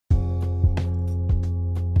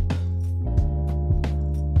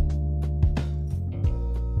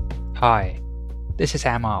Hi, this is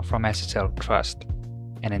Amma from SSL Trust,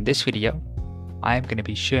 and in this video, I am going to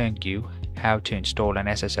be showing you how to install an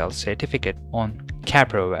SSL certificate on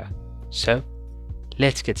Caprover. So,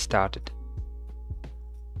 let's get started.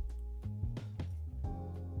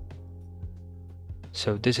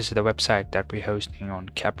 So this is the website that we're hosting on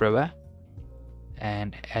Caprover,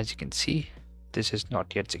 and as you can see, this is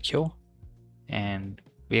not yet secure, and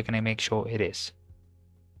we're going to make sure it is.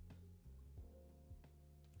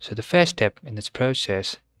 So the first step in this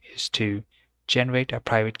process is to generate a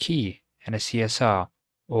private key and a CSR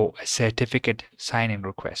or a certificate sign-in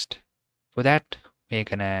request. For that, we're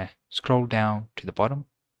gonna scroll down to the bottom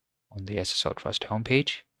on the SSL Trust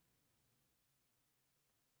homepage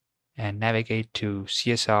and navigate to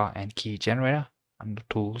CSR and Key Generator under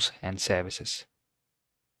Tools and Services.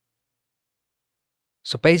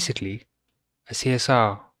 So basically, a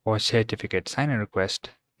CSR or certificate sign-in request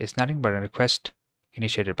is nothing but a request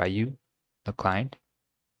initiated by you, the client,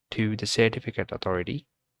 to the certificate authority,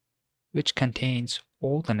 which contains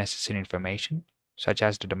all the necessary information such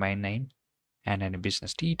as the domain name and any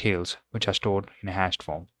business details which are stored in a hashed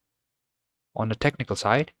form. On the technical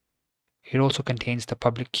side, it also contains the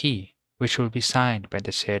public key which will be signed by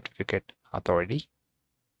the certificate authority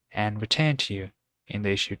and returned to you in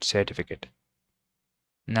the issued certificate.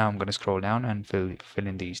 Now I'm going to scroll down and fill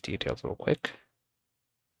in these details real quick.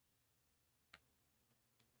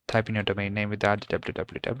 Type in your domain name without the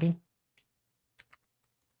www,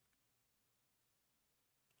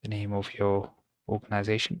 the name of your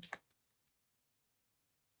organization,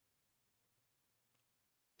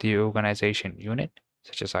 the organization unit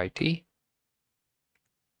such as IT,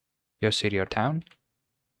 your city or town,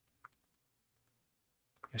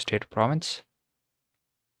 your state or province,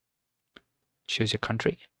 choose your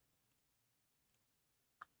country,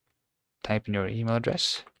 type in your email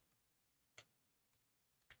address,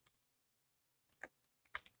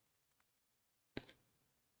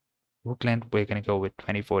 book length we're going to go with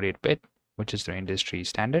 24-bit, which is the industry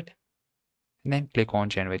standard, and then click on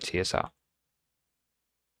Generate CSR.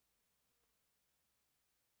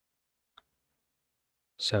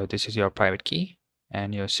 So this is your private key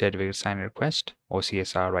and your certificate sign request or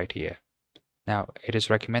CSR right here. Now it is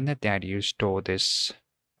recommended that you store this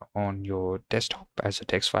on your desktop as a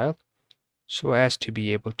text file so as to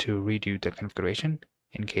be able to redo the configuration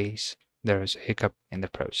in case there is a hiccup in the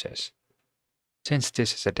process. Since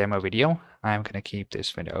this is a demo video, I'm going to keep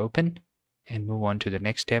this window open and move on to the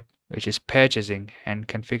next step, which is purchasing and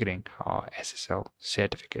configuring our SSL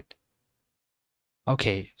certificate.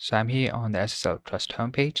 Okay, so I'm here on the SSL Trust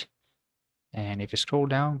homepage, and if you scroll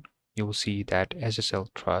down, you will see that SSL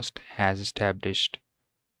Trust has established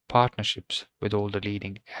partnerships with all the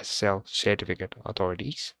leading SSL certificate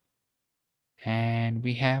authorities. And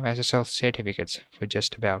we have SSL certificates for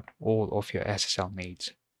just about all of your SSL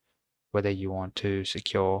needs. Whether you want to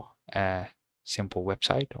secure a simple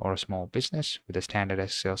website or a small business with a standard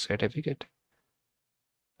SSL certificate,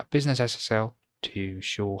 a business SSL to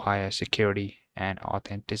show higher security and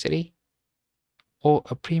authenticity, or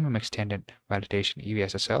a premium extended validation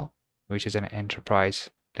EVSSL, which is an enterprise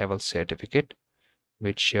level certificate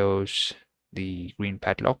which shows the green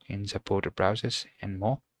padlock in supported browsers and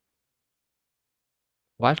more.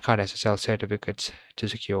 Wildcard SSL certificates to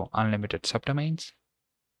secure unlimited subdomains,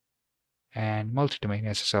 and multi-domain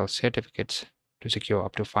SSL certificates to secure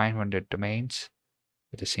up to 500 domains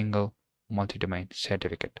with a single multi-domain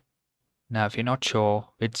certificate. Now, if you're not sure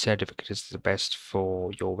which certificate is the best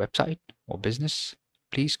for your website or business,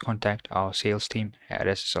 please contact our sales team at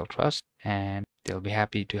SSL Trust and they'll be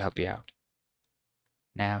happy to help you out.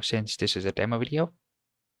 Now, since this is a demo video,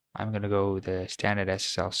 I'm going to go with the standard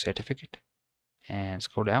SSL certificate and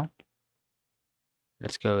scroll down.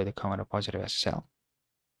 Let's go with the common or positive SSL.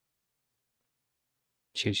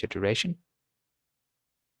 Choose your duration.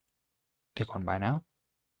 Click on Buy Now.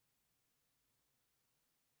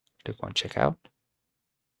 Click on Checkout.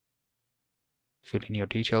 Fill in your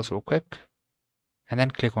details real quick. And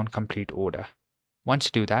then click on Complete Order. Once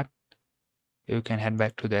you do that, you can head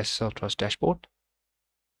back to the SSL Trust dashboard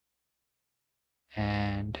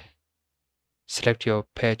and select your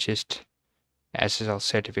purchased SSL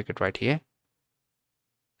certificate right here.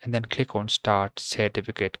 And then click on Start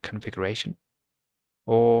Certificate Configuration,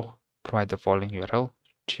 or provide the following URL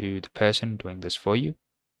to the person doing this for you.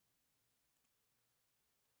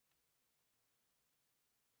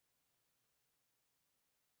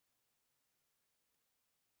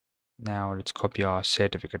 Now let's copy our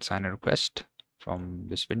certificate sign request from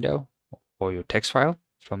this window or your text file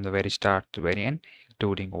from the very start to the very end,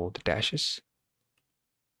 including all the dashes,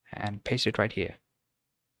 and paste it right here.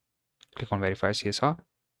 Click on Verify CSR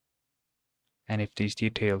And if these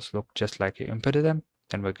details look just like you inputted them,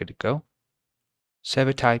 then we're good to go.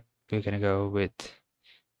 Server type, we're going to go with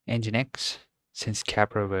Nginx, since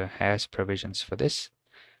Caprover has provisions for this.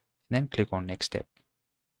 And then click on next step.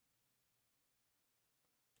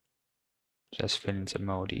 Just fill in some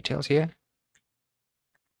more details here.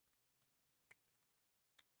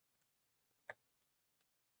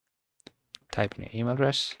 Type in your email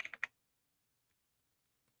address.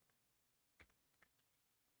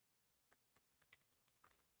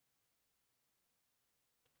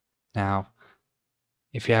 Now,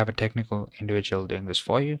 if you have a technical individual doing this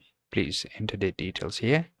for you, please enter the details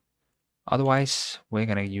here. Otherwise, we're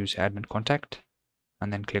going to use admin contact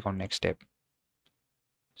and then click on next step.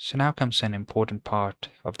 So now comes an important part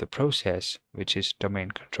of the process, which is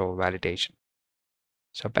domain control validation.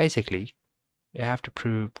 So basically, you have to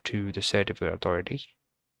prove to the certificate authority,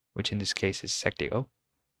 which in this case is Sectigo,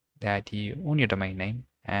 that you own your domain name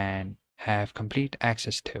and have complete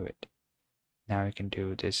access to it. Now you can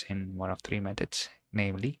do this in one of three methods,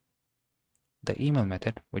 namely the email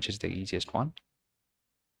method, which is the easiest one.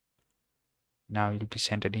 Now you'll be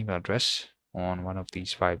sent an email address on one of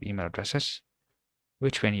these 5 email addresses,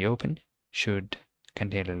 which when you open should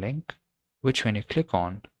contain a link, which when you click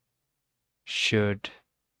on should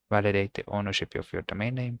validate the ownership of your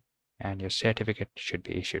domain name, and your certificate should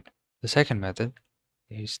be issued. The second method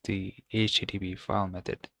is the HTTP file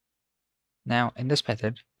method. Now in this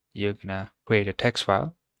method, you're gonna create a text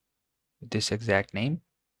file with this exact name,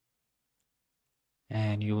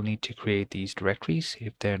 and you'll need to create these directories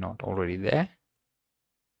if they're not already there.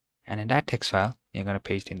 And in that text file, you're gonna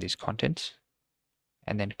paste in these contents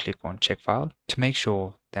and then click on check file to make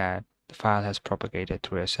sure that the file has propagated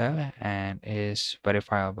through a server and is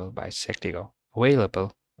verifiable by Sectigo,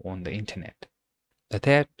 available on the internet. The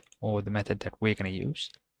third, or the method that we're going to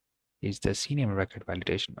use, is the senior record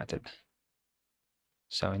validation method.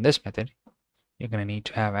 So in this method, you're going to need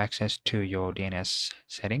to have access to your DNS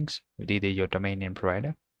settings with either your domain name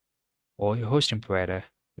provider or your hosting provider,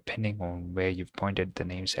 depending on where you've pointed the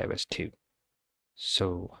name servers to.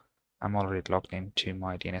 So I'm already logged into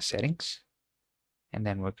my DNS settings, and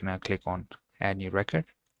then we're going to click on add new record.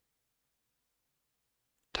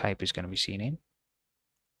 Type is going to be CNAME.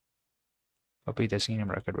 Copy the CNAME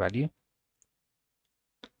record value,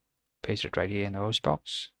 paste it right here in the host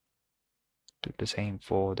box. Do the same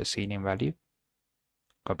for the CNAME value,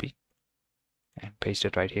 copy, and paste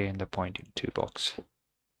it right here in the pointing to box.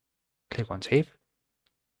 Click on save.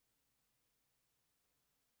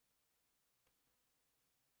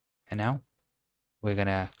 And now we're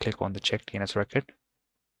gonna click on the check DNS record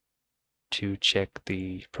to check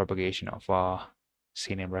the propagation of our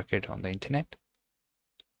CNAME record on the internet.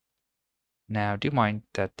 Now do mind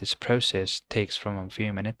that this process takes from a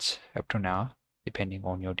few minutes up to an hour, depending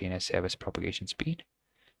on your DNS service propagation speed.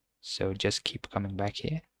 So just keep coming back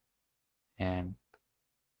here and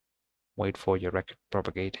wait for your record to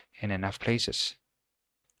propagate in enough places.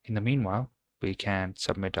 In the meanwhile, we can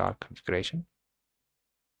submit our configuration.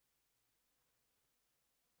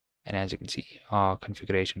 And as you can see, our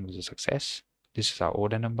configuration was a success. This is our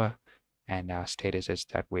order number, and our status is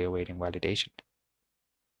that we're awaiting validation.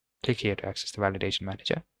 Click here to access the validation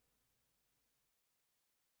manager.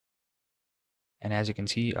 And as you can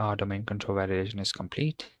see, our domain control validation is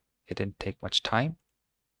complete. It didn't take much time.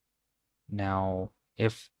 Now,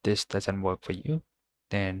 if this doesn't work for you,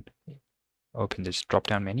 then open this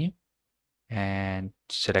drop-down menu and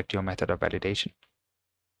select your method of validation.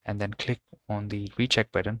 And then click on the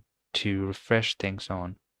recheck button to refresh things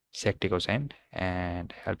on Sectigo's end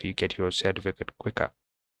and help you get your certificate quicker.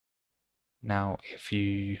 Now, if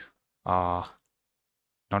you are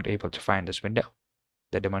not able to find this window,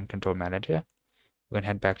 the domain control manager, we're going to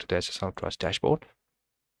head back to the SSL Trust dashboard.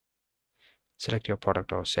 Select your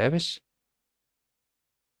product or service,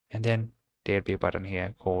 and then there'll be a button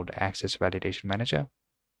here called Access Validation Manager,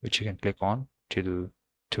 which you can click on to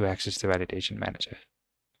access the validation manager.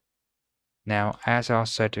 Now, as our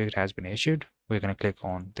certificate has been issued, we're going to click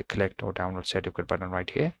on the collect or download certificate button right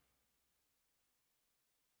here.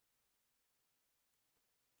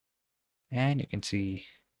 And you can see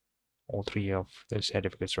all 3 of the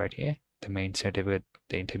certificates right here: the main certificate,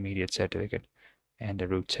 the intermediate certificate, and the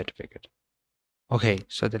root certificate. Okay,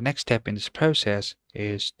 so the next step in this process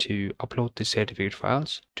is to upload the certificate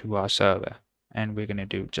files to our server, and we're going to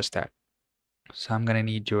do just that. So I'm going to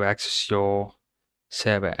need you to access your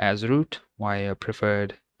server as root via your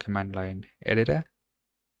preferred command line editor.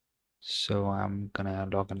 So I'm going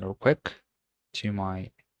to log in real quick to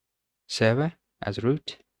my server as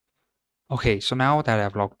root. Okay, so now that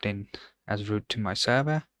I've logged in as root to my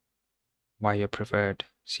server via your preferred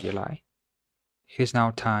CLI, it is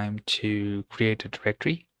now time to create a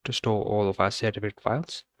directory to store all of our certificate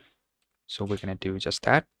files. So we're going to do just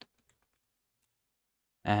that.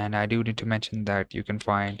 And I do need to mention that you can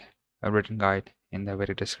find a written guide in the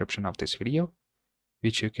very description of this video,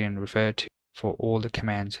 which you can refer to for all the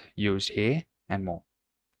commands used here and more.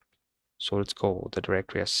 So let's call the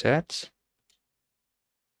directory as certs.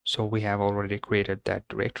 So we have already created that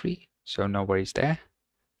directory, so no worries there.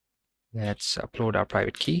 Let's upload our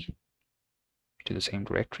private key to the same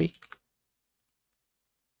directory.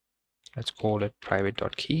 Let's call it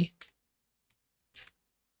private.key.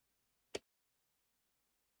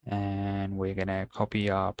 And we're gonna copy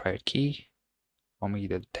our private key from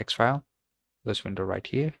either the text file, this window right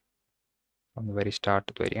here, from the very start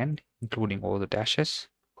to the very end, including all the dashes.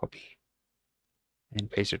 Copy and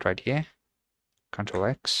paste it right here. Control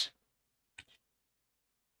X.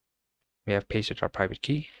 We have pasted our private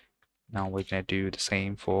key. Now we're gonna do the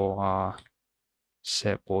same for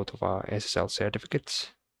both of our SSL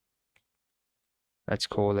certificates. Let's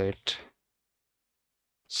call it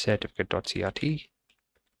certificate.crt.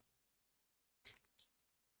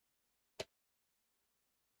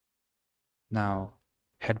 Now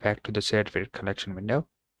head back to the certificate collection window,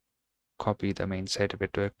 copy the main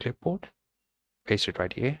certificate to a clipboard, paste it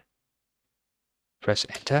right here, press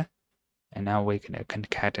enter, and now we can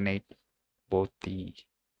concatenate both the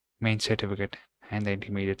main certificate and the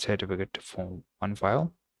intermediate certificate to form one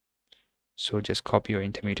file. So just copy your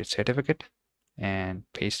intermediate certificate and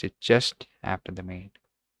paste it just after the main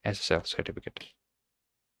SSL certificate.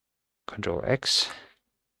 Control X.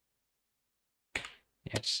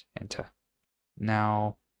 Yes, enter.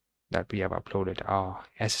 Now that we have uploaded our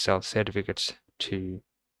SSL certificates to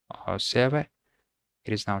our server,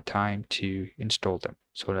 it is now time to install them.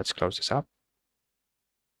 So let's close this up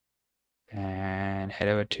and head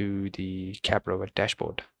over to the Caprover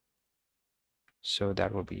dashboard. So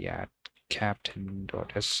that will be at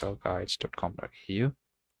captain.sslguides.com.au.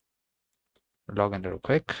 Log in real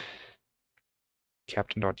quick.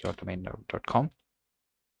 captain.yourdomain.com,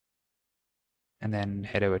 and then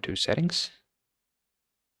head over to settings.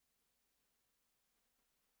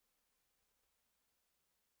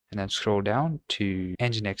 And then scroll down to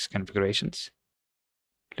Nginx configurations,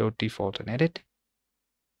 load default and edit.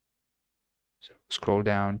 So scroll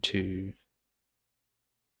down to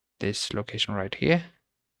this location right here,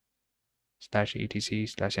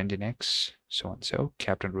 /etc/nginx, so and so,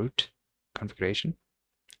 captain root configuration.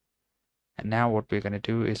 And now what we're going to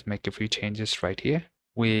do is make a few changes right here.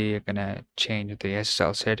 We're going to change the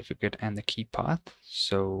SSL certificate and the key path.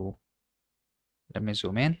 So let me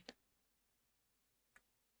zoom in.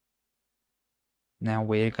 Now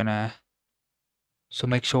we're gonna, so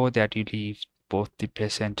make sure that you leave both the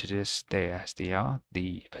percentages there as they are,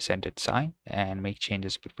 the percentage sign, and make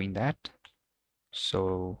changes between that.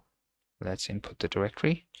 So let's input the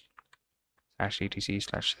directory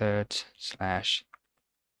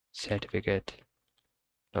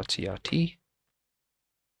 /etc/certificate.crt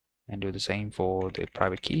and do the same for the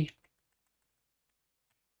private key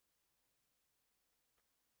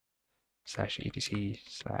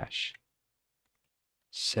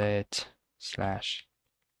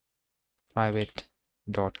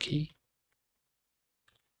 /etc/set/private.key.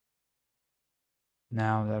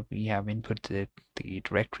 Now that we have inputted the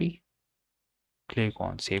directory, click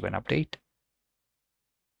on Save and Update.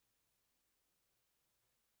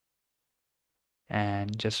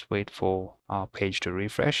 And just wait for our page to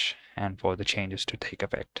refresh and for the changes to take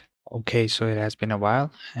effect. Okay, so it has been a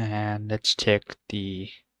while, and let's check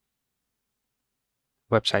the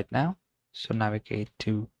website now. So navigate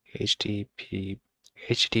to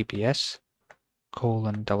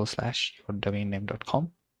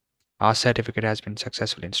https://yourdomainname.com. Our certificate has been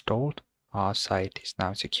successfully installed. Our site is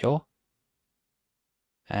now secure,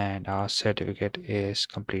 and our certificate is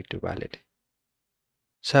completely valid.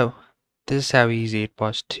 So this is how easy it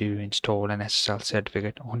was to install an SSL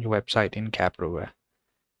certificate on your website in Caprover.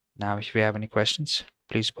 Now, if you have any questions,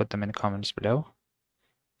 please put them in the comments below.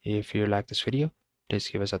 If you like this video, please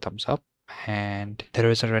give us a thumbs up, and there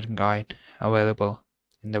is a written guide available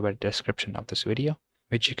in the description of this video,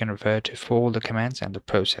 which you can refer to for all the commands and the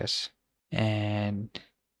process. And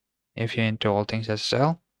if you're into all things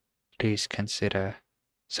SSL, please consider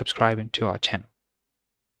subscribing to our channel.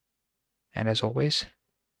 And as always,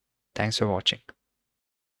 thanks for watching.